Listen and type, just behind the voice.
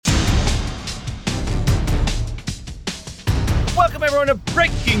Welcome, everyone, to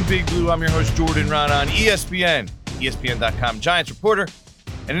Breaking Big Blue. I'm your host, Jordan Ron, on ESPN, ESPN.com Giants reporter.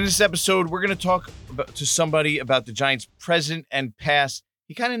 And in this episode, we're going to talk to somebody about the Giants' present and past.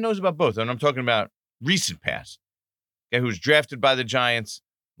 He kind of knows about both, and I'm talking about recent past. A guy who was drafted by the Giants,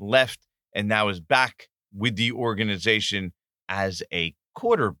 left, and now is back with the organization as a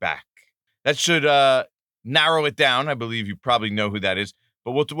quarterback. That should narrow it down. I believe you probably know who that is,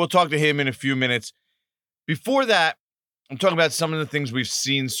 but we'll talk to him in a few minutes. Before that, I'm talking about some of the things we've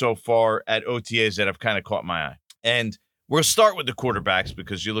seen so far at OTAs that have kind of caught my eye. And we'll start with the quarterbacks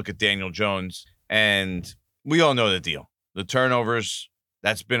because you look at Daniel Jones, and we all know the deal. The turnovers,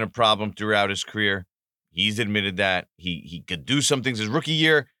 that's been a problem throughout his career. He's admitted that. He could do some things his rookie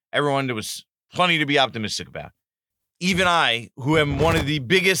year. Everyone, there was plenty to be optimistic about. Even I, who am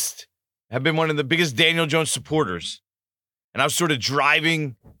have been one of the biggest Daniel Jones supporters, and I was sort of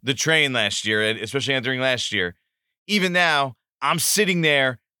driving the train last year, especially entering last year. Even now, I'm sitting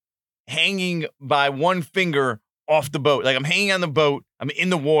there hanging by one finger off the boat. Like I'm hanging on the boat, I'm in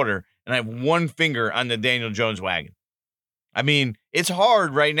the water, and I have one finger on the Daniel Jones wagon. I mean, it's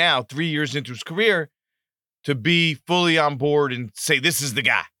hard right now, 3 years into his career, to be fully on board and say, this is the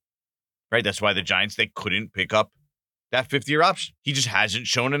guy, right? That's why the Giants, they couldn't pick up that fifth-year option. He just hasn't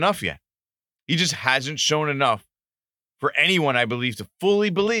shown enough yet. He just hasn't shown enough for anyone, I believe, to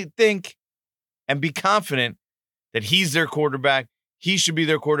fully think, and be confident that he's their quarterback. He should be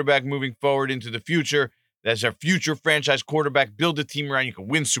their quarterback moving forward into the future. That's our future franchise quarterback. Build a team around you can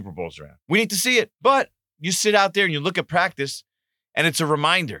win Super Bowls around. We need to see it. But you sit out there and you look at practice, and it's a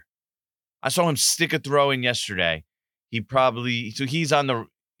reminder. I saw him stick a throw in yesterday. He rolls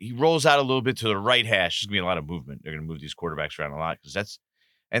out a little bit to the right hash. There's going to be a lot of movement. They're going to move these quarterbacks around a lot because that's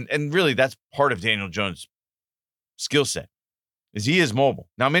really that's part of Daniel Jones' skill set. Is he is mobile.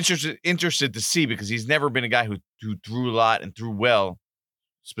 Now, I'm interested to see because he's never been a guy who threw a lot and threw well,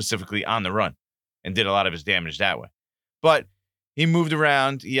 specifically on the run, and did a lot of his damage that way. But he moved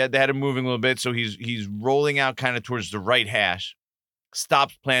around. They had him moving a little bit, so he's rolling out kind of towards the right hash,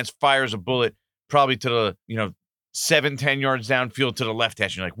 stops, plants, fires a bullet, probably to the 7-10 yards downfield to the left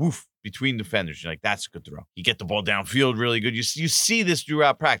hash. You're like, woof, between defenders. You're like, that's a good throw. You get the ball downfield really good. You see this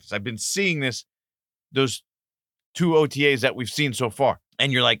throughout practice. I've been seeing this, those 2 OTAs that we've seen so far.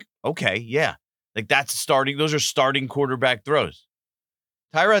 And you're like, okay, yeah. Like those are starting quarterback throws.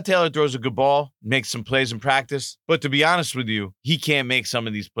 Tyrod Taylor throws a good ball, makes some plays in practice. But to be honest with you, he can't make some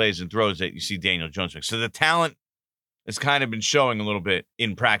of these plays and throws that you see Daniel Jones make. So the talent has kind of been showing a little bit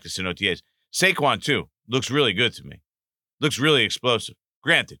in practice in OTAs. Saquon, too, looks really good to me. Looks really explosive.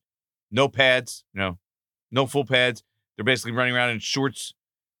 Granted, no pads, no full pads. They're basically running around in shorts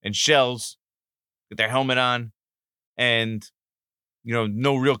and shells with their helmet on. And,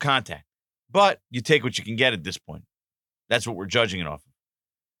 no real contact. But you take what you can get at this point. That's what we're judging it off of.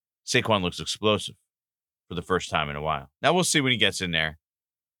 Saquon looks explosive for the first time in a while. Now, we'll see when he gets in there.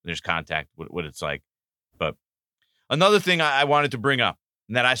 There's contact, what it's like. But another thing I wanted to bring up,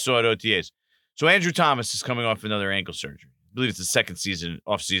 and that I saw at OTAs. So Andrew Thomas is coming off another ankle surgery. I believe it's the second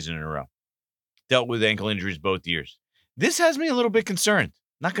off season in a row. Dealt with ankle injuries both years. This has me a little bit concerned.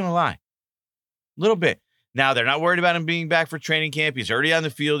 Not going to lie. A little bit. Now, they're not worried about him being back for training camp. He's already on the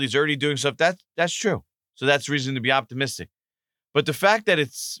field. He's already doing stuff. That's true. So that's reason to be optimistic. But the fact that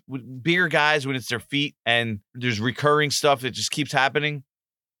it's bigger guys when it's their feet and there's recurring stuff that just keeps happening.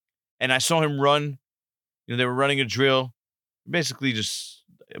 And I saw him run. They were running a drill, basically just,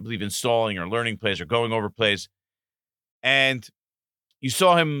 I believe, installing or learning plays or going over plays. And you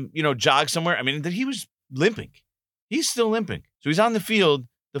saw him, jog somewhere. I mean, he was limping. He's still limping. So he's on the field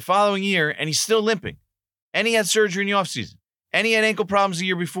the following year, and he's still limping. And he had surgery in the offseason. And he had ankle problems the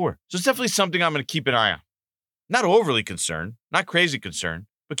year before. So it's definitely something I'm going to keep an eye on. Not overly concerned, not crazy concerned,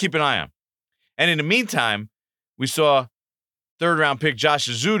 but keep an eye on. And in the meantime, we saw third-round pick Josh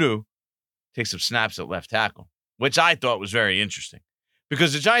Ezeudu take some snaps at left tackle, which I thought was very interesting.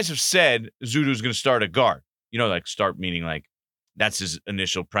 Because the Giants have said Ezeudu is going to start at guard. Start meaning like that's his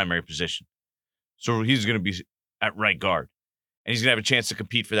initial primary position. So he's going to be at right guard. And he's going to have a chance to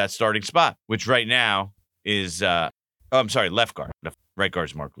compete for that starting spot, which right now is, left guard. Right guard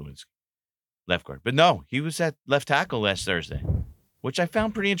is Mark Lewinsky. Left guard. But no, he was at left tackle last Thursday, which I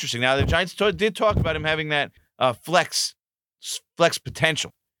found pretty interesting. Now, the Giants did talk about him having that flex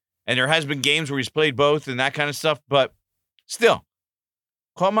potential. And there has been games where he's played both and that kind of stuff. But still,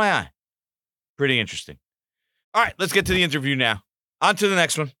 caught my eye. Pretty interesting. All right, let's get to the interview now. On to the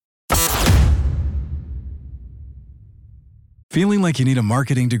next one. Feeling like you need a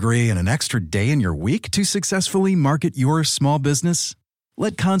marketing degree and an extra day in your week to successfully market your small business?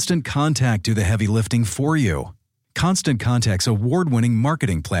 Let Constant Contact do the heavy lifting for you. Constant Contact's award-winning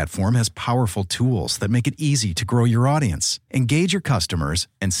marketing platform has powerful tools that make it easy to grow your audience, engage your customers,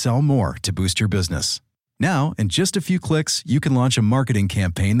 and sell more to boost your business. Now, in just a few clicks, you can launch a marketing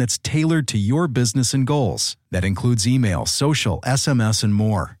campaign that's tailored to your business and goals. That includes email, social, SMS, and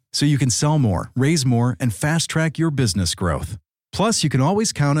more. So you can sell more, raise more, and fast-track your business growth. Plus, you can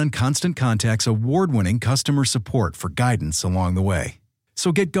always count on Constant Contact's award-winning customer support for guidance along the way.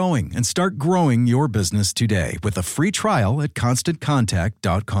 So get going and start growing your business today with a free trial at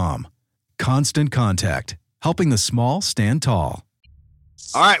ConstantContact.com. Constant Contact, helping the small stand tall.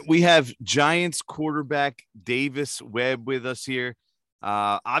 All right, we have Giants quarterback Davis Webb with us here.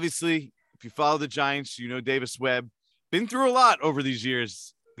 Obviously, if you follow the Giants, you know Davis Webb. Been through a lot over these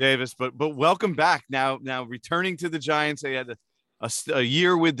years, Davis, but welcome back. Now returning to the Giants. They had a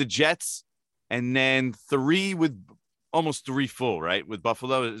year with the Jets and then almost three full, right? With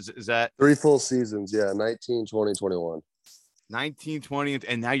Buffalo. Is that 3 full seasons? Yeah. 19, 20, 21. 19, 20.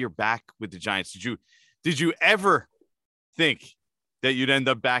 And now you're back with the Giants. Did you ever think that you'd end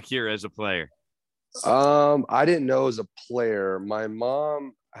up back here as a player? I didn't know as a player. My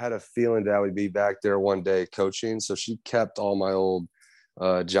mom had a feeling that I would be back there one day coaching. So she kept all my old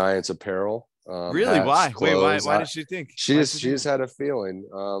Giants apparel. Really? Hats, why? clothes. Why did she think? She just had a feeling,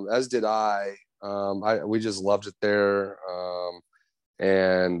 as did I. We just loved it there.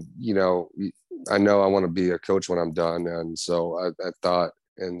 And, I know I want to be a coach when I'm done. And so I thought,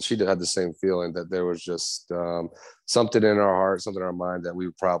 and she had the same feeling that there was just something in our heart, something in our mind that we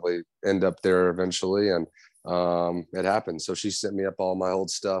would probably end up there eventually. And it happened. So she sent me up all my old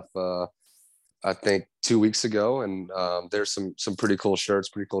stuff, I think 2 weeks ago. And there's some pretty cool shirts,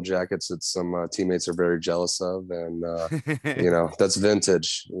 pretty cool jackets that some teammates are very jealous of. And, that's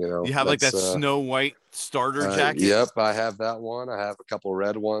vintage, You have like that Snow White starter jacket? Yep, I have that one. I have a couple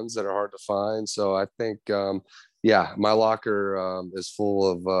red ones that are hard to find. So I think, my locker is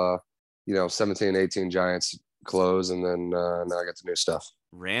full of, 17, 18 Giants clothes. And then now I got the new stuff.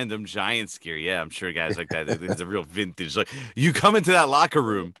 Random Giants gear. Yeah, I'm sure guys like that. It's a real vintage. Like you come into that locker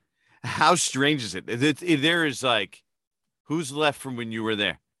room. How strange is it? There is like, who's left from when you were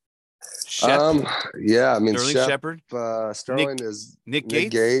there? Sterling Shepard. Sterling is Nick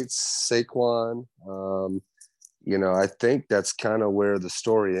Gates, Saquon. I think that's kind of where the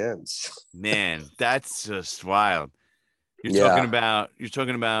story ends. Man, that's just wild. You're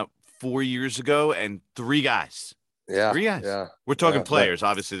talking about 4 years ago and three guys. Yeah, 3 guys. Yeah, we're talking players.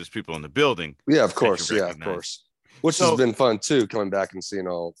 Obviously, there's people in the building. Yeah, of course. Yeah, of course. Which has been fun too, coming back and seeing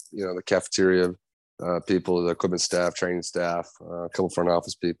all, the cafeteria people, the equipment staff, training staff, a couple front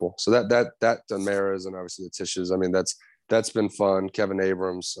office people. So that Maras and obviously the Tishes. I mean, that's been fun. Kevin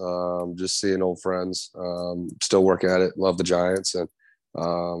Abrams, just seeing old friends, still working at it. Love the Giants, and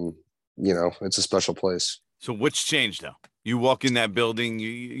it's a special place. So what's changed though? You walk in that building.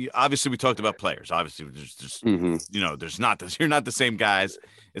 You obviously we talked about players. Obviously, there's just there's not you're not the same guys.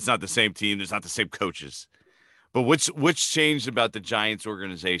 It's not the same team. There's not the same coaches. But what's changed about the Giants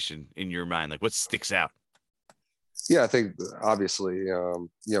organization in your mind? Like what sticks out? Yeah, I think obviously,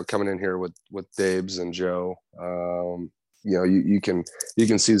 coming in here with Dabes and Joe, you can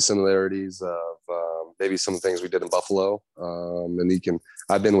see the similarities of maybe some things we did in Buffalo. And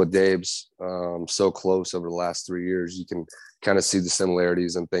I've been with Dabes so close over the last 3 years. You can kind of see the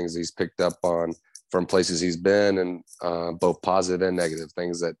similarities and things he's picked up on from places he's been, and both positive and negative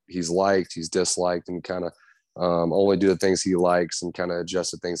things that he's liked, he's disliked, and kind of only do the things he likes and kind of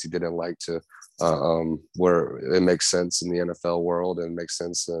adjust the things he didn't like to where it makes sense in the NFL world and makes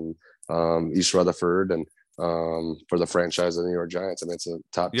sense in East Rutherford and for the franchise of the New York Giants. I mean, it's a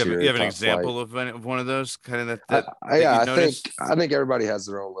top tier. You have an example of one of those kind of I think everybody has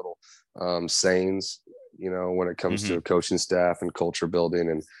their own little sayings, when it comes to coaching staff and culture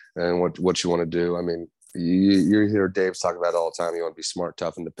building and what you want to do. I mean, you hear Dave talk about it all the time. You want to be smart,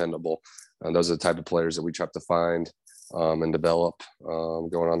 tough, and dependable. And those are the type of players that we try to find and develop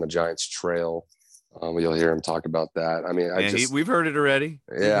going on the Giants trail. You'll hear him talk about that. I mean, we've heard it already.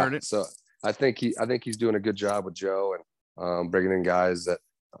 Yeah. So I think he's doing a good job with Joe and bringing in guys that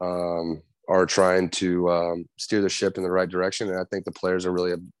are trying to steer the ship in the right direction. And I think the players are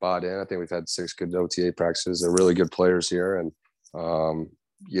really bought in. I think we've had 6 good OTA practices. They're really good players here. And,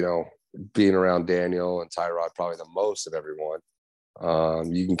 being around Daniel and Tyrod probably the most of everyone,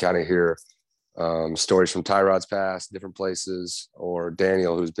 you can kind of hear stories from Tyrod's past, different places, or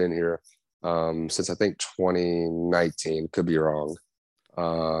Daniel, who's been here since I think 2019, could be wrong.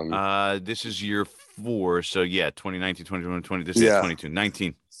 This is year 4. So yeah, 2019, 2020, this is 22,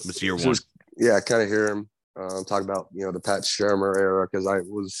 19. This is year 1. Kind of hear him talk about, the Pat Shermer era. Cause I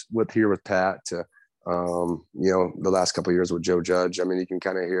was with Pat to The last couple of years with Joe Judge. I mean, you can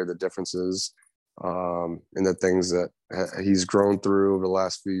kind of hear the differences in the things that he's grown through over the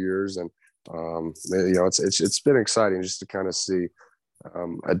last few years. And, it's been exciting just to kind of see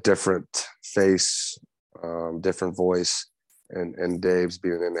a different face, different voice, and Dave's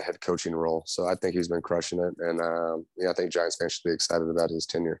being in the head coaching role. So I think he's been crushing it. And, I think Giants fans should be excited about his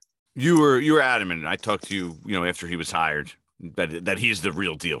tenure. You were adamant. I talked to you, after he was hired, that he's the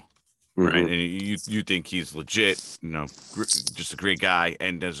real deal. Right. Mm-hmm. And you think he's legit, just a great guy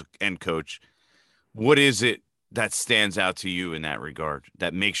and as end coach. What is it that stands out to you in that regard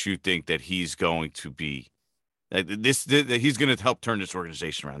that makes you think that he's going to be that he's going to help turn this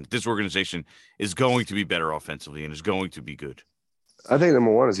organization around? This organization is going to be better offensively and is going to be good. I think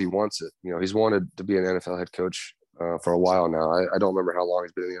number one is he wants it. He's wanted to be an NFL head coach for a while now. I don't remember how long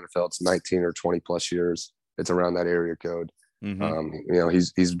he's been in the NFL. It's 19 or 20 plus years. It's around that area code. Mm-hmm.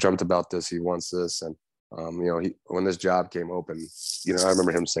 He's dreamt about this. He wants this. And, when this job came open, I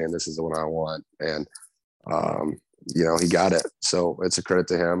remember him saying, this is the one I want. And, he got it. So it's a credit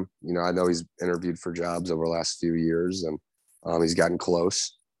to him. I know he's interviewed for jobs over the last few years and he's gotten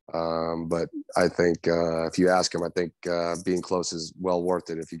close. But I think if you ask him, I think being close is well worth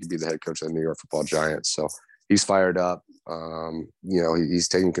it if you could be the head coach of the New York Football Giants. So he's fired up. He's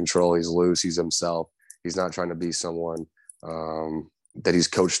taking control. He's loose. He's himself. He's not trying to be someone that he's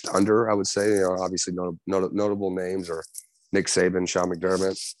coached under, I would say. Obviously notable names are Nick Saban, Sean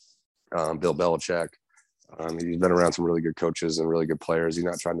McDermott, Bill Belichick. He's been around some really good coaches and really good players. He's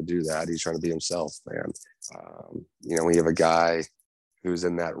not trying to do that. He's trying to be himself. And, when you have a guy who's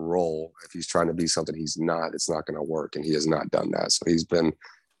in that role, if he's trying to be something he's not, it's not going to work. And he has not done that. So he's been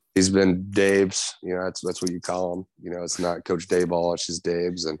Dave's, that's what you call him. It's not Coach Dayball, it's just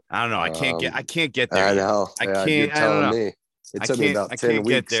Dave's. And I don't know. I can't get there. I know. I can't. You're telling I don't know. me. It took me about 10 weeks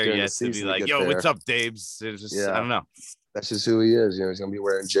get there during yet the season to be like, to yo, get what's there. up, Dave's? It's just, Yeah. I don't know. That's just who he is. He's going to be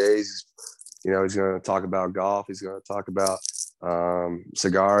wearing J's. He's going to talk about golf. He's going to talk about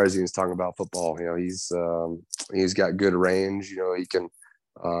cigars. He's talking about football. He's got good range. He can,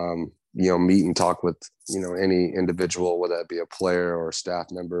 meet and talk with, any individual, whether that be a player or a staff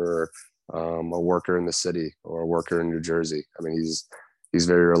member or a worker in the city or a worker in New Jersey. I mean, he's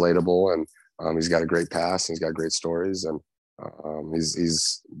very relatable and he's got a great past and he's got great stories and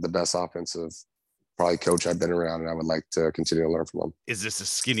he's the best offensive probably coach I've been around, and I would like to continue to learn from him. Is this a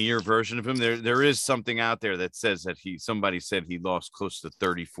skinnier version of him? There is something out there that says that somebody said he lost close to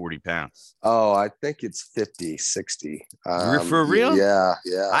 30, 40 pounds. Oh, I think it's 50, 60. For real? Yeah.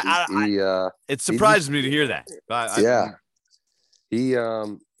 It surprised me to hear that. He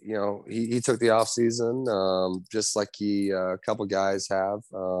took the off season, just like a couple guys have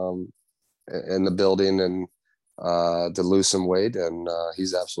in the building and to lose some weight, and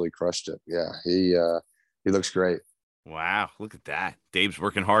he's absolutely crushed it. Yeah, he looks great. Wow, look at that. Dave's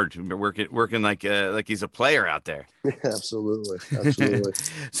working hard, working like he's a player out there. Absolutely.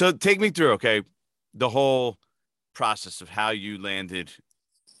 So take me through, okay, the whole process of how you landed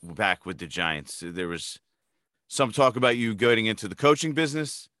back with the Giants. There was some talk about you going into the coaching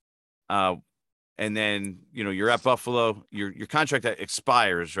business, and then you're at Buffalo. Your contract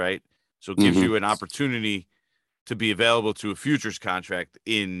expires, right? So it gives you an opportunity to be available to a futures contract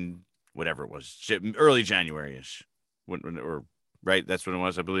in whatever it was, early January-ish, or right? That's what it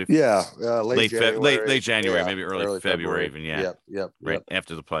was, I believe. Yeah, late January, yeah, maybe early February even. Yeah, yep.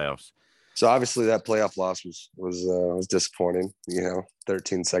 After the playoffs. So obviously that playoff loss was disappointing.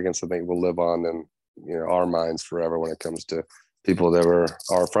 13 seconds I think will live on in our minds forever when it comes to people that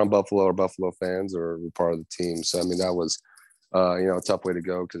are from Buffalo or Buffalo fans or were part of the team. So I mean that was a tough way to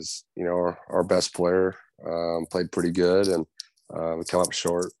go because our best player played pretty good and we come up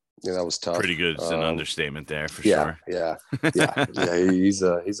short. That was tough. Pretty good is an understatement there for sure. Yeah. He's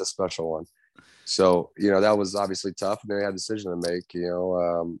a special one. So that was obviously tough, and then I had a decision to make.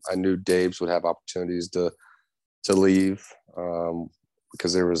 I knew Dave's would have opportunities to leave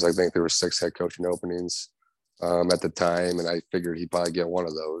because there were 6 head coaching openings at the time, and I figured he'd probably get one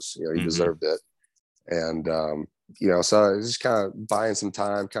of those. He deserved it, and so I was just kind of buying some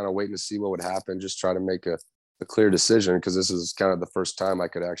time, kind of waiting to see what would happen, just try to make a clear decision because this is kind of the first time I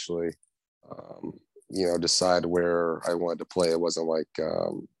could actually, decide where I wanted to play. It wasn't like,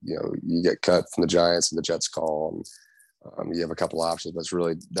 you get cut from the Giants and the Jets call and you have a couple options, but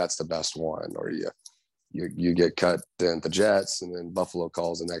that's the best one. Or you get cut at the Jets and then Buffalo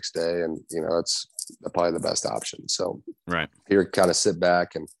calls the next day and, it's probably the best option. So right here, kind of sit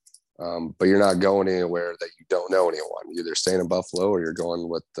back and, but you're not going anywhere that you don't know anyone. You're either staying in Buffalo or you're going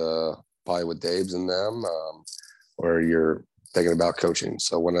with probably with Dave's and them, or you're thinking about coaching.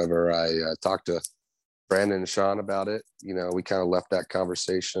 So whenever I talked to Brandon and Sean about it. We kind of left that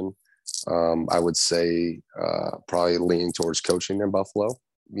conversation. I would say probably lean towards coaching in Buffalo.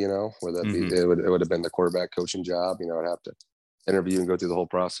 Where that be, it would have been the quarterback coaching job. I'd have to interview and go through the whole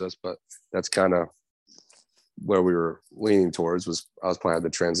process, but that's kind of where we were leaning towards. I was planning to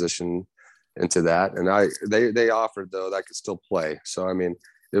transition into that, and they offered though that I could still play. So I mean,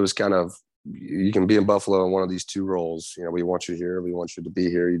 it was kind of, you can be in Buffalo in one of these two roles. We want you here. We want you to be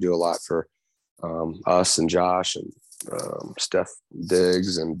here. You do a lot for us and Josh and Steph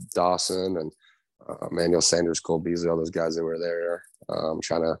Diggs and Dawson and Emmanuel Sanders, Cole Beasley, all those guys that were there,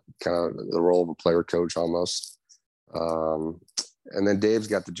 trying to kind of the role of a player coach almost. And then Dave's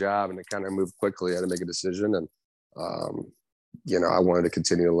got the job, and it kind of moved quickly. I had to make a decision, and I wanted to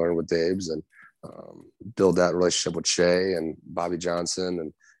continue to learn with Dave's and build that relationship with Shea and Bobby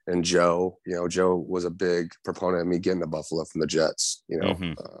Johnson and Joe. Joe was a big proponent of me getting to Buffalo from the Jets.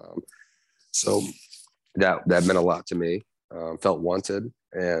 So that meant a lot to me. Felt wanted,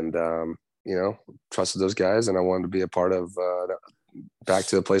 and trusted those guys, and I wanted to be a part of back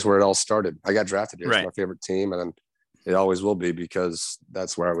to the place where it all started. I got drafted here. It's my favorite team, and it always will be because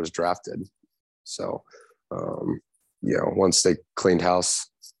that's where I was drafted. So, once they cleaned house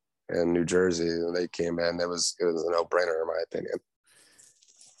in New Jersey and they came in, it was a no-brainer in my opinion.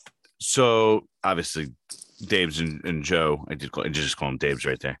 So obviously Dave's and Joe, I just call them Dave's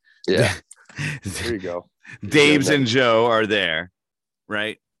right there. Yeah. There you go. Dave's and Joe are there,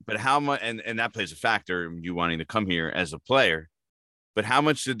 right? But how much, and that plays a factor in you wanting to come here as a player. But how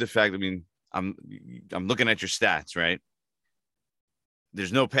much did the fact, I mean, I'm looking at your stats, right?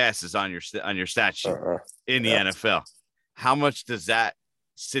 There's no passes on your stat sheet in the NFL. How much does that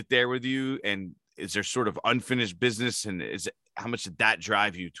sit there with you? And is there sort of unfinished business? And how much did that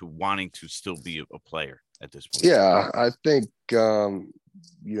drive you to wanting to still be a player at this point? Yeah, I think, talking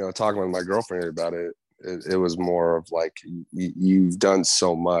with my girlfriend about it, it was more of like, you've done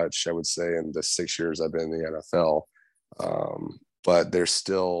so much, I would say, in the 6 years I've been in the NFL. But there's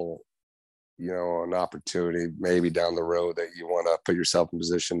still, an opportunity maybe down the road that you want to put yourself in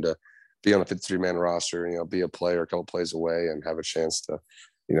position to be on a 53-man roster, be a player a couple plays away and have a chance to,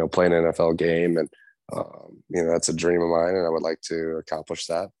 play an NFL game. And, that's a dream of mine, and I would like to accomplish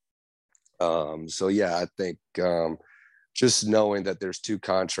that. So, yeah, I think just knowing that there's two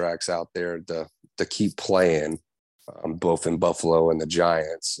contracts out there to keep playing, both in Buffalo and the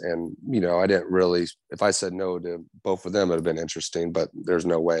Giants. And, I didn't really, if I said no to both of them, it would have been interesting, but there's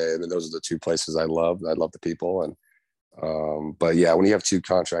no way. I mean, those are the two places I love. I love the people. And, but yeah, when you have two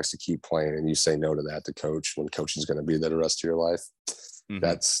contracts to keep playing and you say no to that, to coach, when coaching is going to be there the rest of your life,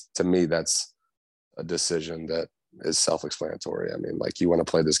 that's, to me, that's a decision that is self-explanatory. I mean, like, you want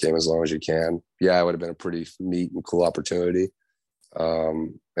to play this game as long as you can. Yeah, it would have been a pretty neat and cool opportunity,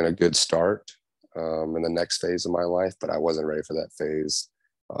 and a good start in the next phase of my life, but I wasn't ready for that phase.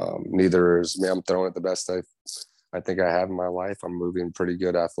 Neither is me. I'm throwing it the best I think I have in my life. I'm moving pretty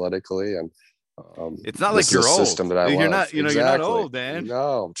good athletically, and it's not like you're old. System that you're love. not, you're not old, man.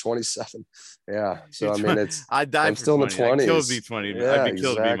 No, I'm 27. Yeah. So I mean, I died. I'm still 20. in the 20s. I killed me 20. Yeah, I'd be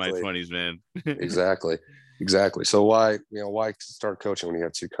killed to be in my 20s, man. Exactly. So why start coaching when you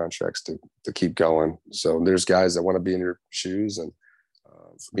have two contracts to keep going? So there's guys that want to be in your shoes, and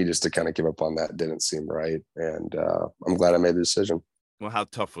for me just to kind of give up on that didn't seem right. And I'm glad I made the decision. Well, how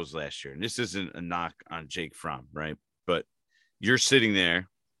tough was last year? And this isn't a knock on Jake Fromm, right? But you're sitting there,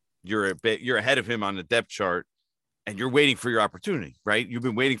 you're ahead of him on the depth chart, and you're waiting for your opportunity, right? You've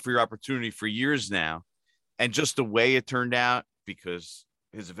been waiting for your opportunity for years now. And just the way it turned out, because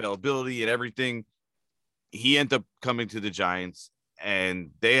his availability and everything, he ended up coming to the Giants,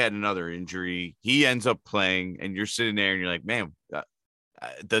 and they had another injury. He ends up playing, and you're sitting there and you're like, man,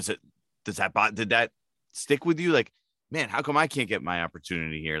 did that stick with you? Like, man, how come I can't get my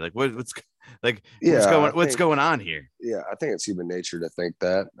opportunity here? Like, what's going on here? Yeah, I think it's human nature to think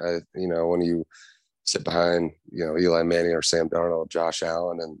that. When you sit behind, Eli Manning or Sam Darnold, Josh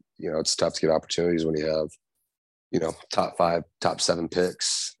Allen, and it's tough to get opportunities when you have, top 5, top 7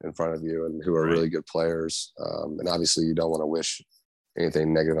 picks in front of you, and who are really good players. And obviously, you don't want to wish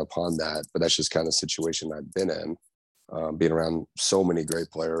anything negative upon that, but that's just kind of the situation I've been in, being around so many great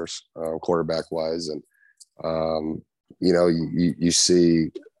players, quarterback wise, and you see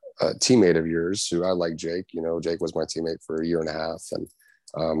a teammate of yours who I like, Jake. Jake was my teammate for a year and a half,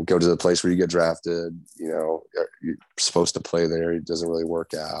 and go to the place where you get drafted. You're supposed to play there. It doesn't really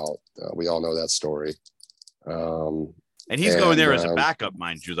work out. We all know that story. And he's going there as a backup,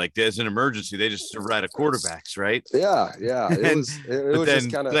 mind you. Like, there's an emergency, they just throw out of quarterbacks, right? Yeah. But then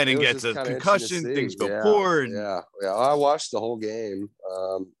Glennon gets a concussion, things go poor. Yeah. I watched the whole game,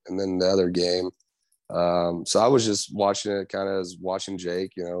 and then the other game, So I was just watching it kind of as watching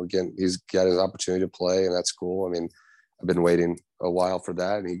Jake, again, he's got his opportunity to play, and that's cool. I mean, I've been waiting a while for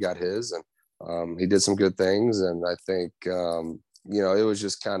that, and he got his, and he did some good things. And I think, it was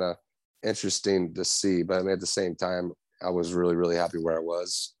just kind of interesting to see, but I mean, at the same time, I was really, really happy where I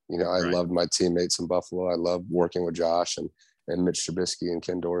was. I loved my teammates in Buffalo. I loved working with Josh and Mitch Trubisky and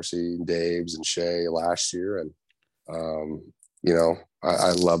Ken Dorsey and Daves and Shea last year. And,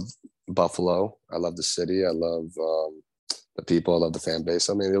 I love Buffalo. I love the city. I love the people. I love the fan base.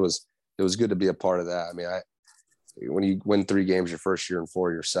 I mean, it was good to be a part of that. I mean, when you win 3 games your first year and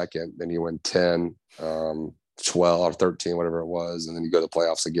 4 your second, then you win 10, 12 or 13, whatever it was, and then you go to the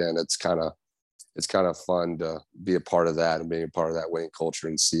playoffs again. It's kind of fun to be a part of that and being a part of that winning culture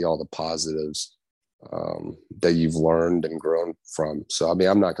and see all the positives that you've learned and grown from. So, I mean,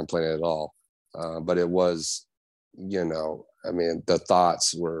 I'm not complaining at all, but it was, I mean, the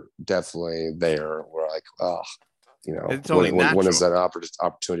thoughts were definitely there. We're like, oh, it's only when is that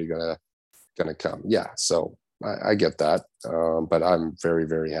opportunity gonna come? Yeah, so I get that, but I'm very,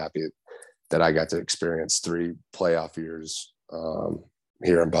 very happy that I got to experience 3 playoff years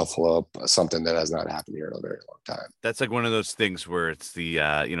here in Buffalo, something that has not happened here in a very long time. That's like one of those things where it's the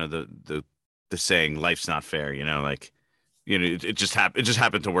the saying, life's not fair, like, it just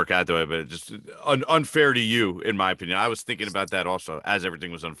happened to work out that way, but it's just unfair to you, in my opinion. I was thinking about that also as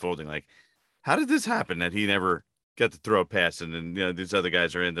everything was unfolding. Like, how did this happen that he never got to throw a pass, and then these other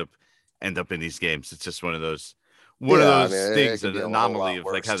guys end up in these games? It's just one of those things, an anomaly of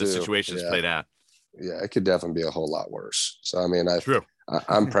like how the situation's played out. Yeah, it could definitely be a whole lot worse. So I mean, True.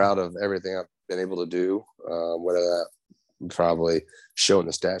 I'm proud of everything I've been able to do. Whether that probably showing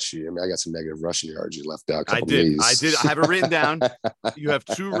the stat sheet. I mean, I got some negative rushing yards you left out. I did. I have it written down. You have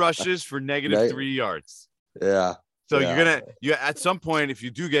 2 rushes for negative 3 yards. Yeah. So you're at some point, if you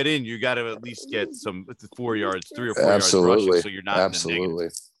do get in, you got to at least get some 4 yards, 3 or 4 yards rushing, so you're not absolutely.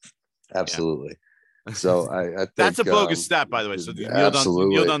 So I think that's a bogus stat, by the way. So you kneeled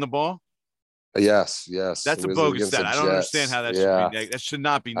on the ball. Yes. That's a bogus stat. I don't understand how that should be. That should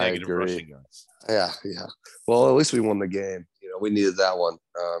not be negative rushing yards. Yeah. Well, at least we won the game. We needed that one.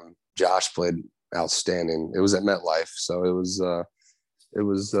 Josh played outstanding. It was at MetLife, so it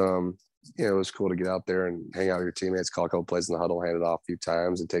was cool to get out there and hang out with your teammates, call a couple plays in the huddle, hand it off a few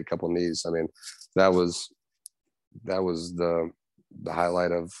times, and take a couple knees. I mean, that was the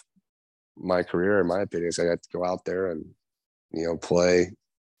highlight of my career, in my opinion. So I got to go out there and play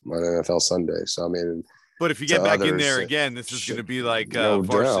on NFL Sunday. So I mean, but if you get back in there again, this is going to be like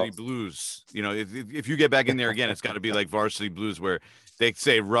Varsity Blues. If you get back in there again, it's got to be like Varsity Blues, where they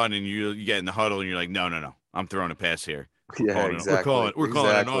say run and you get in the huddle and you're like, no, I'm throwing a pass here. Exactly. We're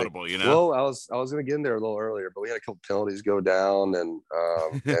calling an audible. Well, I was going to get in there a little earlier, but we had a couple penalties go down, and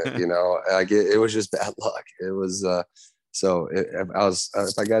it was just bad luck. It was if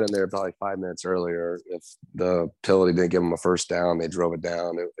I got in there probably 5 minutes earlier, if the penalty didn't give them a first down, they drove it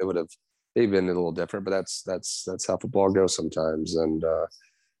down. It would have been a little different, but that's how football goes sometimes. And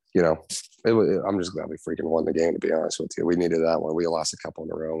I'm just glad we freaking won the game, to be honest with you. We needed that one. We lost a couple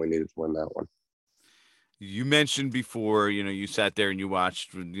in a row. We needed to win that one. You mentioned before, you sat there and you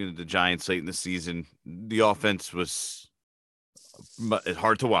watched the Giants late in the season. The offense was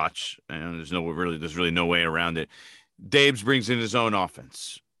hard to watch, and there's really no way around it. Daves brings in his own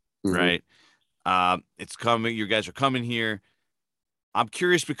offense, right? It's coming. You guys are coming here. I'm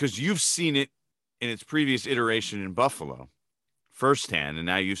curious because you've seen it in its previous iteration in Buffalo firsthand, and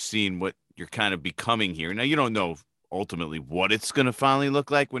now you've seen what you're kind of becoming here. Now, you don't know ultimately what it's going to finally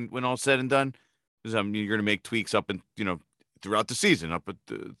look like when all's said and done, because you're going to make tweaks up and throughout the season,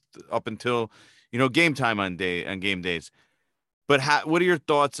 up until game time on game days. But what are your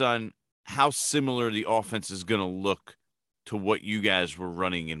thoughts on how similar the offense is going to look to what you guys were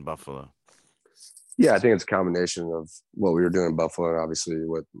running in Buffalo? Yeah, I think it's a combination of what we were doing in Buffalo and obviously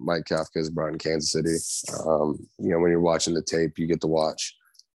what Mike Kafka has brought in Kansas City. When you're watching the tape, you get to watch,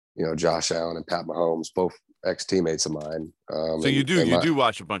 Josh Allen and Pat Mahomes, both ex-teammates of mine. So you do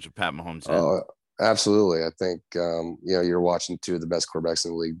watch a bunch of Pat Mahomes. Absolutely. I think, you're watching 2 of the best quarterbacks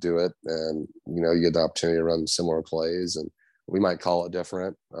in the league do it. And, you get the opportunity to run similar plays, and we might call it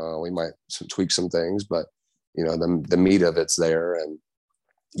different. We might tweak some things, but, the meat of it's there, and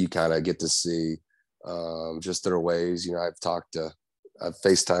you kind of get to see just their ways. I've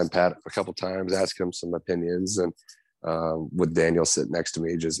FaceTime Pat a couple times, asking him some opinions, and with Daniel sitting next to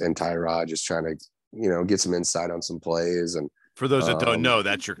me, just in Tyrod, just trying to, get some insight on some plays. And for those that don't know,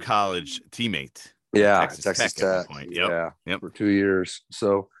 that's your college teammate. Yeah, Texas Tech. Yep. For 2 years.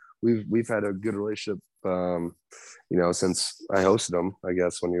 So we've had a good relationship since I hosted him, I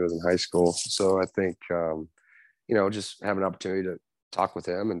guess, when he was in high school. So I think, just have an opportunity to talk with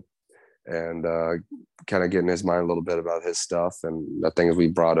him and kind of get in his mind a little bit about his stuff and the things we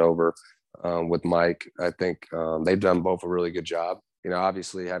brought over with Mike. I think they've done both a really good job.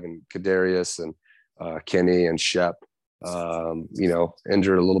 Obviously having Kadarius and Kenny and Shep,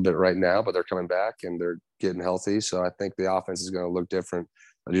 injured a little bit right now, but they're coming back and they're getting healthy. So I think the offense is going to look different,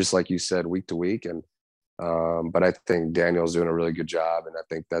 just like you said, week to week. And but I think Daniel's doing a really good job, and I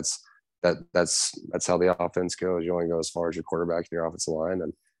think that's how the offense goes. You only go as far as your quarterback and your offensive line,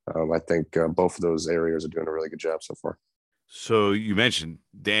 and I think both of those areas are doing a really good job so far. So you mentioned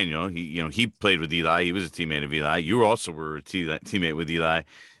Daniel. He played with Eli. He was a teammate of Eli. You also were a teammate with Eli.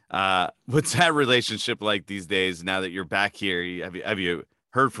 What's that relationship like these days? Now that you're back here, have you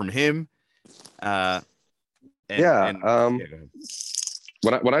heard from him? Yeah.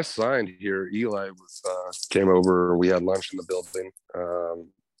 When I signed here, Eli came over. We had lunch in the building,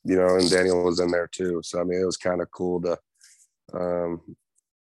 and Daniel was in there too. So I mean, it was kind of cool to,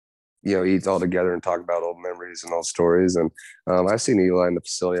 eat all together and talk about old memories and old stories. And I've seen Eli in the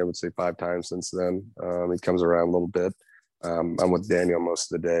facility, I would say 5 times since then. He comes around a little bit. I'm with Daniel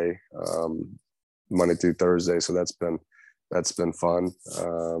most of the day, Monday through Thursday. So that's been fun.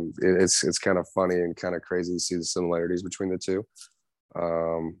 It's kind of funny and kind of crazy to see the similarities between the two.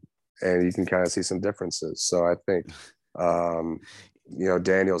 And you can kind of see some differences. So I think,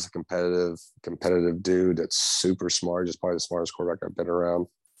 Daniel's a competitive dude that's super smart, just probably the smartest quarterback I've been around.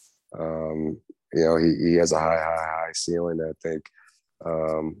 He has a high ceiling. I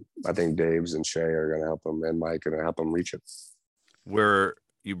think Dave's and Shea are going to help him, and Mike are going to help him reach it. Where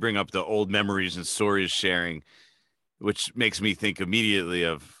you bring up the old memories and stories sharing, which makes me think immediately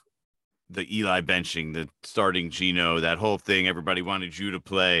of the Eli benching, the starting Geno, that whole thing. Everybody wanted you to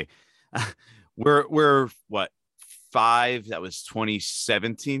play. We're what, 5? That was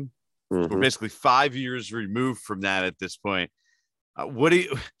 2017. Mm-hmm. We're basically 5 years removed from that at this point.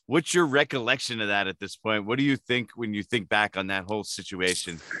 What's your recollection of that at this point? What do you think when you think back on that whole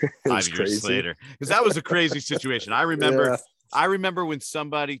situation 5 years later? Because that was a crazy situation. I remember when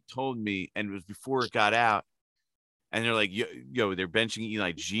somebody told me, and it was before it got out, and they're like, yo, they're benching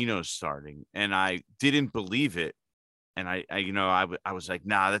Eli, Geno's starting. And I didn't believe it. And I was like,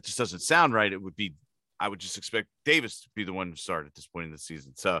 nah, that just doesn't sound right. I would just expect Davis to be the one to start at this point in the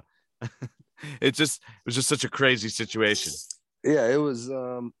season. So it was just such a crazy situation. Yeah, it was,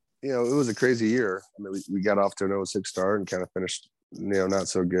 it was a crazy year. I mean, we got off to an 0-6 start and kind of finished, not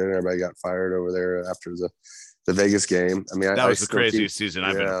so good. Everybody got fired over there after the Vegas game. I mean, that was the craziest season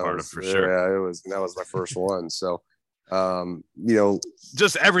I've been a part of for sure. Yeah, that was my first one. So,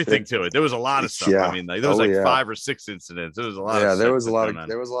 just everything to it. There was a lot of stuff. Yeah. I mean, there was 5 or 6 incidents. There was a lot. Yeah, there was a lot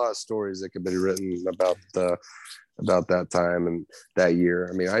of stories that could be written about that time and that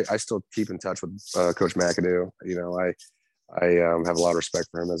year. I mean, I still keep in touch with Coach McAdoo. I have a lot of respect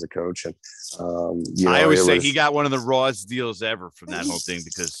for him as a coach, and I always say he got one of the rawest deals ever from that whole thing,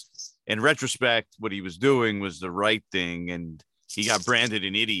 because in retrospect, what he was doing was the right thing, and he got branded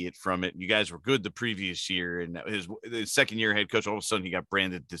an idiot from it. You guys were good the previous year, and his second year head coach, all of a sudden he got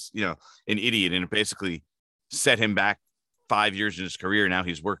branded an idiot, and it basically set him back 5 years in his career. Now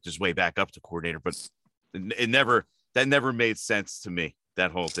he's worked his way back up to coordinator, but that never made sense to me.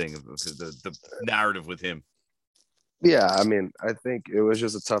 That whole thing, the narrative with him. Yeah, I mean, I think it was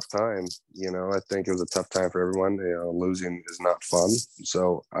just a tough time. I think it was a tough time for everyone. Losing is not fun.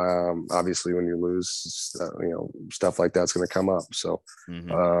 So obviously, when you lose, stuff like that's going to come up. So,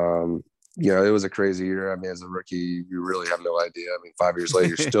 it was a crazy year. I mean, as a rookie, you really have no idea. I mean, 5 years later,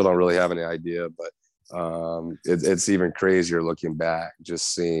 you still don't really have any idea. But it's even crazier looking back,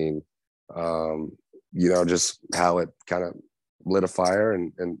 just seeing, just how it kind of lit a fire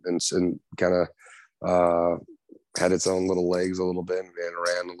and kind of had its own little legs a little bit and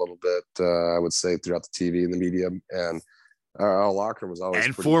ran a little bit, I would say, throughout the TV and the media. And our locker room was always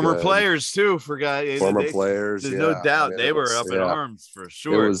and former good. Players too. Players. There's no doubt they were up in arms for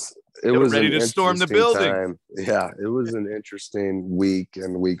sure. It was ready to storm the building. Time. Yeah, it was an interesting week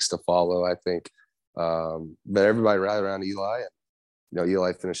and weeks to follow, I think. But everybody rallied around Eli. And,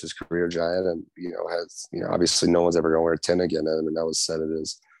 Eli finished his career Giant, and has obviously no one's ever going to wear 10 again. I mean, that was said at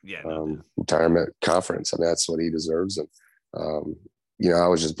his retirement conference. I mean, that's what he deserves. And I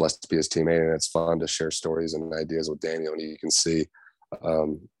was just blessed to be his teammate, and it's fun to share stories and ideas with Daniel. And you can see,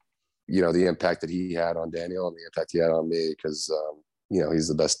 the impact that he had on Daniel and the impact he had on me, because he's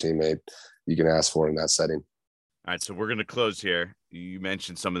the best teammate you can ask for in that setting. All right, so we're going to close here. You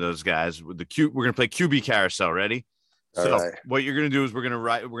mentioned some of those guys with we're going to play QB carousel. Ready? All So right. what you're going to do is we're going to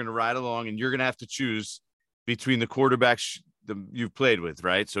ride along, and you're going to have to choose between the quarterbacks you've played with,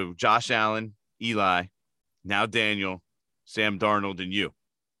 right? So Josh Allen, Eli, now Daniel, Sam Darnold, and you.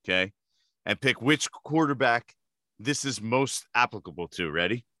 Okay. And pick which quarterback this is most applicable to.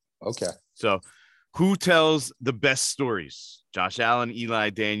 Ready? Okay. So who tells the best stories? Josh Allen, Eli,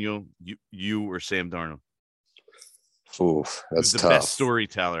 Daniel, you or Sam Darnold? Oof, that's Who's the tough. best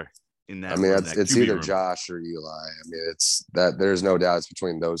storyteller in that? I mean, room, it's that QB either room? Josh or Eli. I mean, it's that there's no doubt it's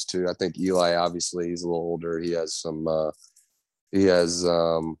between those two. I think Eli, obviously, he's a little older. He has some,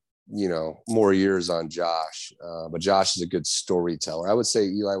 more years on Josh. But Josh is a good storyteller. I would say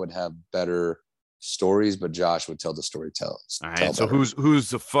Eli would have better stories, but Josh would tell the storytellers. All right. So who's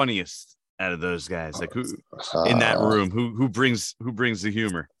the funniest out of those guys? Like who in that room? Who brings the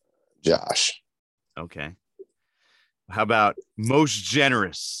humor? Josh. Okay. How about most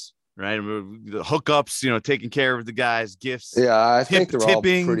generous? Right, the hookups, taking care of the guys, gifts. Yeah, I think they're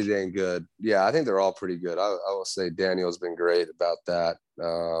tipping. all pretty dang good. Yeah, I think they're all pretty good. I will say Daniel's been great about that.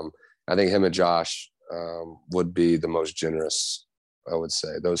 I think him and Josh would be the most generous. I would say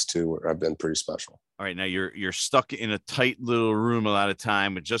those two have been pretty special. All right, now you're stuck in a tight little room a lot of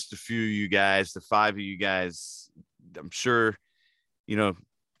time with just a few of you guys, the five of you guys. I'm sure,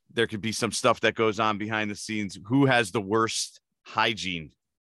 there could be some stuff that goes on behind the scenes. Who has the worst hygiene?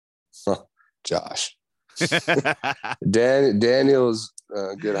 Josh. Daniel's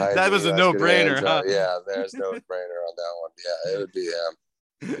good hygiene. That was a no-brainer, huh? Yeah, there's no brainer on that one. Yeah, it would be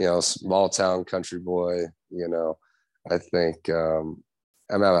him. Small town country boy. I think. I'm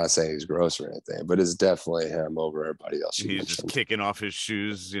not saying he's gross or anything, but it's definitely him over everybody else. He's just kicking off his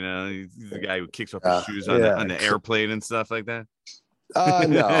shoes. He's the guy who kicks off his shoes on the airplane and stuff like that.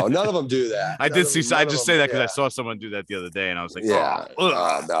 No, none of them do that. I just say that because I saw someone do that the other day, and I was like, no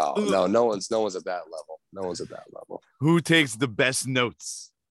one's at that level. No one's at that level. Who takes the best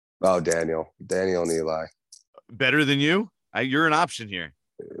notes? Oh, Daniel and Eli. Better than you? You're an option here.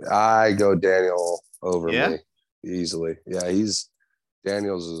 I go Daniel over me easily. Yeah,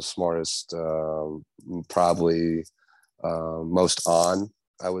 Daniel's the smartest, probably most on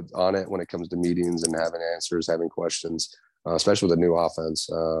it when it comes to meetings and having answers, having questions. Especially with the new offense,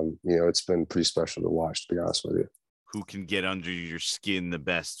 it's been pretty special to watch, to be honest with you. Who can get under your skin the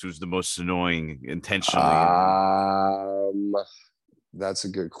best? Who's the most annoying intentionally? That's a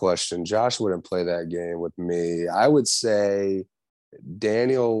good question. Josh wouldn't play that game with me. I would say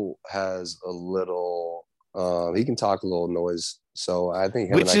Daniel has a little, he can talk a little noise. So I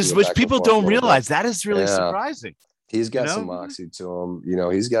think which people don't realize. That is really surprising. He's got some moxie to him.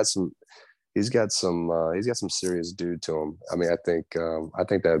 He's got some serious dude to him. I mean, I think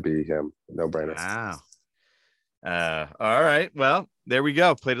that'd be him. No brainer. Wow. All right. Well, there we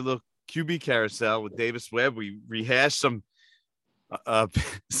go. Played a little QB carousel with Davis Webb. We rehashed some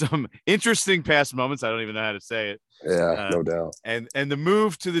interesting past moments. I don't even know how to say it. Yeah, no doubt. And the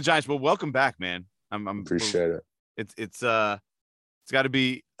move to the Giants. Well, welcome back, man. I'm appreciate it. It's got to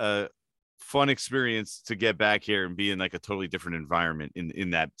be a fun experience to get back here and be in like a totally different environment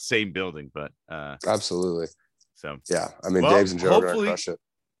in that same building. But absolutely. So yeah, I mean, Dave's and Joe are gonna crush it.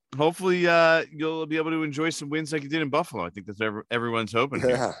 Hopefully, you'll be able to enjoy some wins like you did in Buffalo. I think that's everyone's hoping.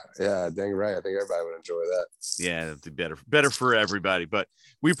 Yeah, dang right. I think everybody would enjoy that. Yeah, it'd be better for everybody. But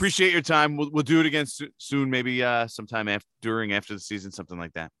we appreciate your time. We'll do it again soon. Maybe sometime after the season, something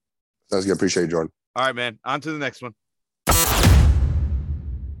like that. Sounds good. Appreciate you, Jordan. All right, man. On to the next one.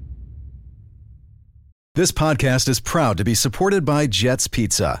 This podcast is proud to be supported by Jets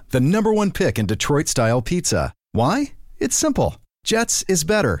Pizza, the #1 pick in Detroit-style pizza. Why? It's simple. Jets is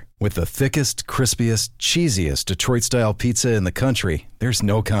better. With the thickest, crispiest, cheesiest Detroit-style pizza in the country, there's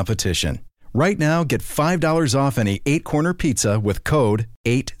no competition. Right now, get $5 off any 8-corner pizza with code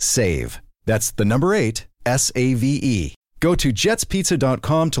 8SAVE. That's the number 8, SAVE. Go to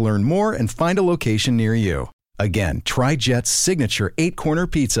jetspizza.com to learn more and find a location near you. Again, try Jet's signature 8-corner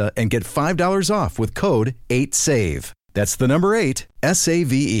pizza and get $5 off with code 8SAVE. That's the number 8,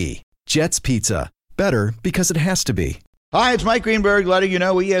 SAVE. Jet's Pizza. Better because it has to be. Hi, it's Mike Greenberg letting you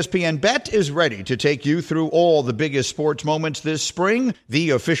know ESPN Bet is ready to take you through all the biggest sports moments this spring. The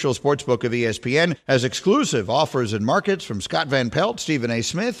official sportsbook of ESPN has exclusive offers and markets from Scott Van Pelt, Stephen A.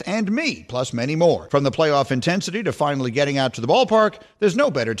 Smith, and me, plus many more. From the playoff intensity to finally getting out to the ballpark, there's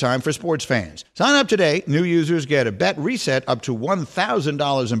no better time for sports fans. Sign up today. New users get a bet reset up to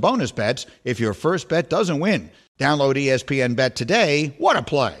 $1,000 in bonus bets if your first bet doesn't win. Download ESPN Bet today. What a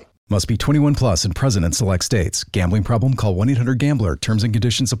play. Must be 21 plus and present in select states. Gambling problem? Call 1-800-GAMBLER. Terms and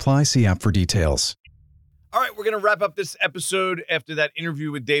conditions apply. See app for details. All right, we're going to wrap up this episode after that interview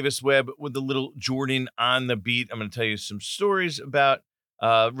with Davis Webb with a little Jordan on the beat. I'm going to tell you some stories about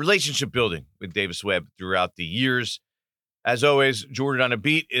relationship building with Davis Webb throughout the years. As always, Jordan on the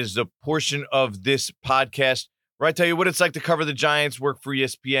beat is the portion of this podcast where I tell you what it's like to cover the Giants, work for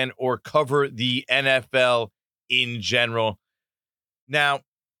ESPN, or cover the NFL in general. Now,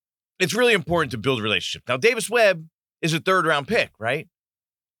 it's really important to build a relationship. Now, Davis Webb is a third-round pick, right?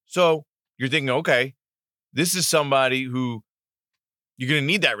 So you're thinking, okay, this is somebody who you're going to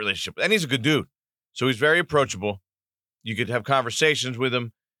need that relationship. And he's a good dude. So he's very approachable. You could have conversations with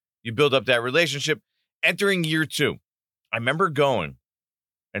him. You build up that relationship. Entering year 2. I remember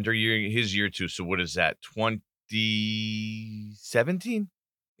entering his year 2. So what is that? 2017?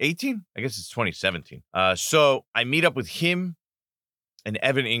 18? I guess it's 2017. So I meet up with him and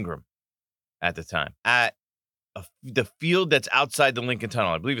Evan Ingram at the time at the field that's outside the Lincoln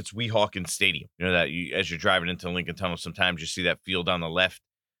Tunnel. I believe it's Weehawken Stadium. You know that as you're driving into the Lincoln Tunnel, sometimes you see that field on the left,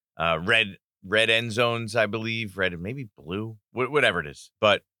 red end zones, I believe, red and maybe blue, whatever it is.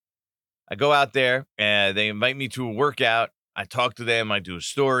 But I go out there and they invite me to a workout. I talk to them. I do a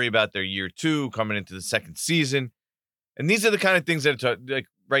story about their year 2 coming into the second season. And these are the kind of things that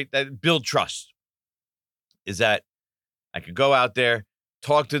that build trust. Is that I could go out there,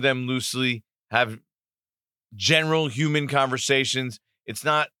 talk to them loosely, have general human conversations. It's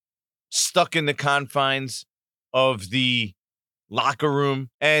not stuck in the confines of the locker room,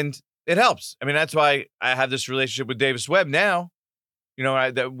 and it helps. I mean, that's why I have this relationship with Davis Webb now. You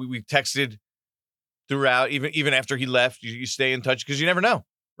know, we texted throughout, even after he left. You stay in touch because you never know,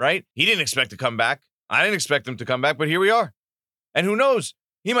 right? He didn't expect to come back. I didn't expect him to come back, but here we are. And who knows?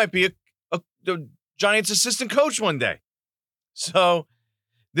 He might be the Giants assistant coach one day. So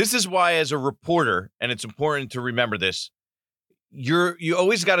this is why, as a reporter, and it's important to remember this, you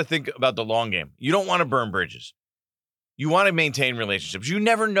always got to think about the long game. You don't want to burn bridges. You want to maintain relationships. You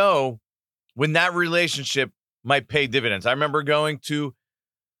never know when that relationship might pay dividends. I remember going to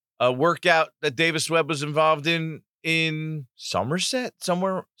a workout that Davis Webb was involved in Somerset,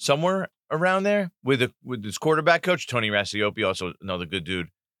 somewhere around there, with his quarterback coach, Tony Rasiopi, also another good dude,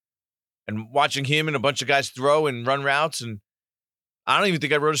 and watching him and a bunch of guys throw and run routes. And I don't even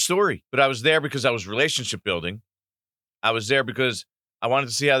think I wrote a story, but I was there because I was relationship building. I was there because I wanted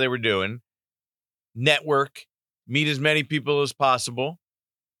to see how they were doing, network, meet as many people as possible,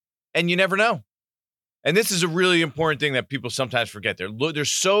 and you never know. And this is a really important thing that people sometimes forget. They're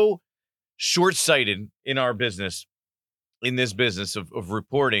so short-sighted in our business, in this business of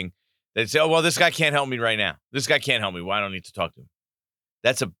reporting, that they say, oh, well, this guy can't help me right now. This guy can't help me. Well, I don't need to talk to him.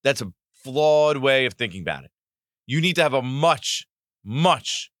 That's a flawed way of thinking about it. You need to have a much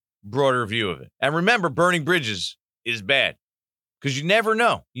broader view of it. And remember, burning bridges is bad because you never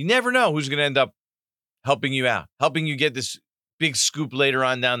know. You never know who's going to end up helping you out, helping you get this big scoop later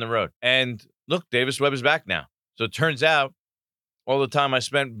on down the road. And look, Davis Webb is back now. So it turns out all the time I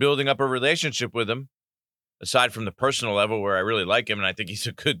spent building up a relationship with him, aside from the personal level where I really like him and I think he's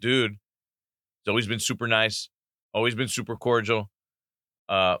a good dude, he's always been super nice, always been super cordial,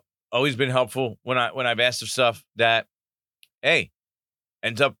 always been helpful when I've asked of stuff that, hey,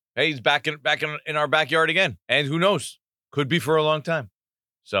 ends up, hey, he's back in our backyard again. And who knows? Could be for a long time.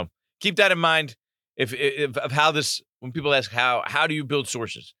 So keep that in mind if of how this, when people ask how do you build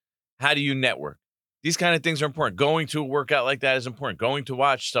sources? How do you network? These kind of things are important. Going to a workout like that is important. Going to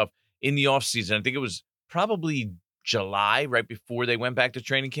watch stuff in the off season. I think it was probably July, right before they went back to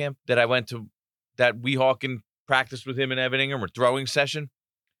training camp, that I went to that Weehawken practice with him and Evan Ingram, or throwing session.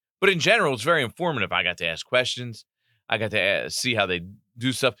 But in general, it's very informative. I got to ask questions. I got to see how they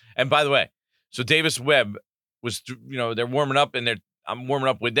do stuff. And by the way, so Davis Webb was, they're warming up and I'm warming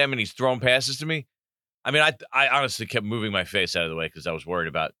up with them and he's throwing passes to me. I mean, I honestly kept moving my face out of the way because I was worried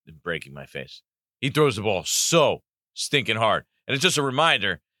about breaking my face. He throws the ball so stinking hard. And it's just a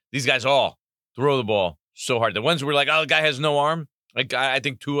reminder, these guys all throw the ball so hard. The ones who were like, oh, the guy has no arm. Like, I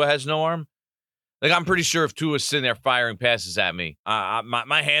think Tua has no arm. Like, I'm pretty sure if Tua's sitting there firing passes at me,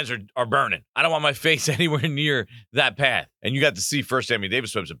 my hands are burning. I don't want my face anywhere near that path. And you got to see firsthand. I mean,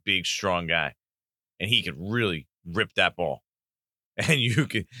 Davis Webb's a big, strong guy. And he could really rip that ball. And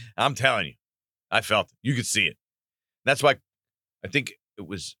I'm telling you, I felt it. You could see it. That's why I think it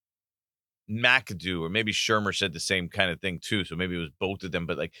was McAdoo or maybe Shermer said the same kind of thing too. So maybe it was both of them.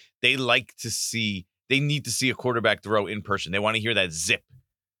 But like, they need to see a quarterback throw in person. They want to hear that zip.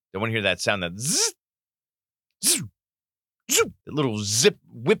 They want to hear that sound, that zzz, zzz, zzz, that little zip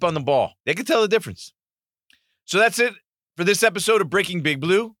whip on the ball. They can tell the difference. So that's it for this episode of Breaking Big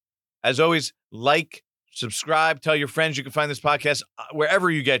Blue. As always, like, subscribe, tell your friends. You can find this podcast wherever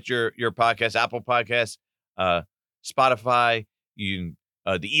you get your podcast, Apple Podcasts, Spotify, the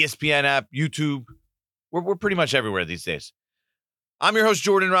ESPN app, YouTube. We're pretty much everywhere these days. I'm your host,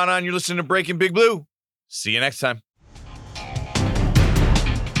 Jordan Raanan. You're listening to Breaking Big Blue. See you next time.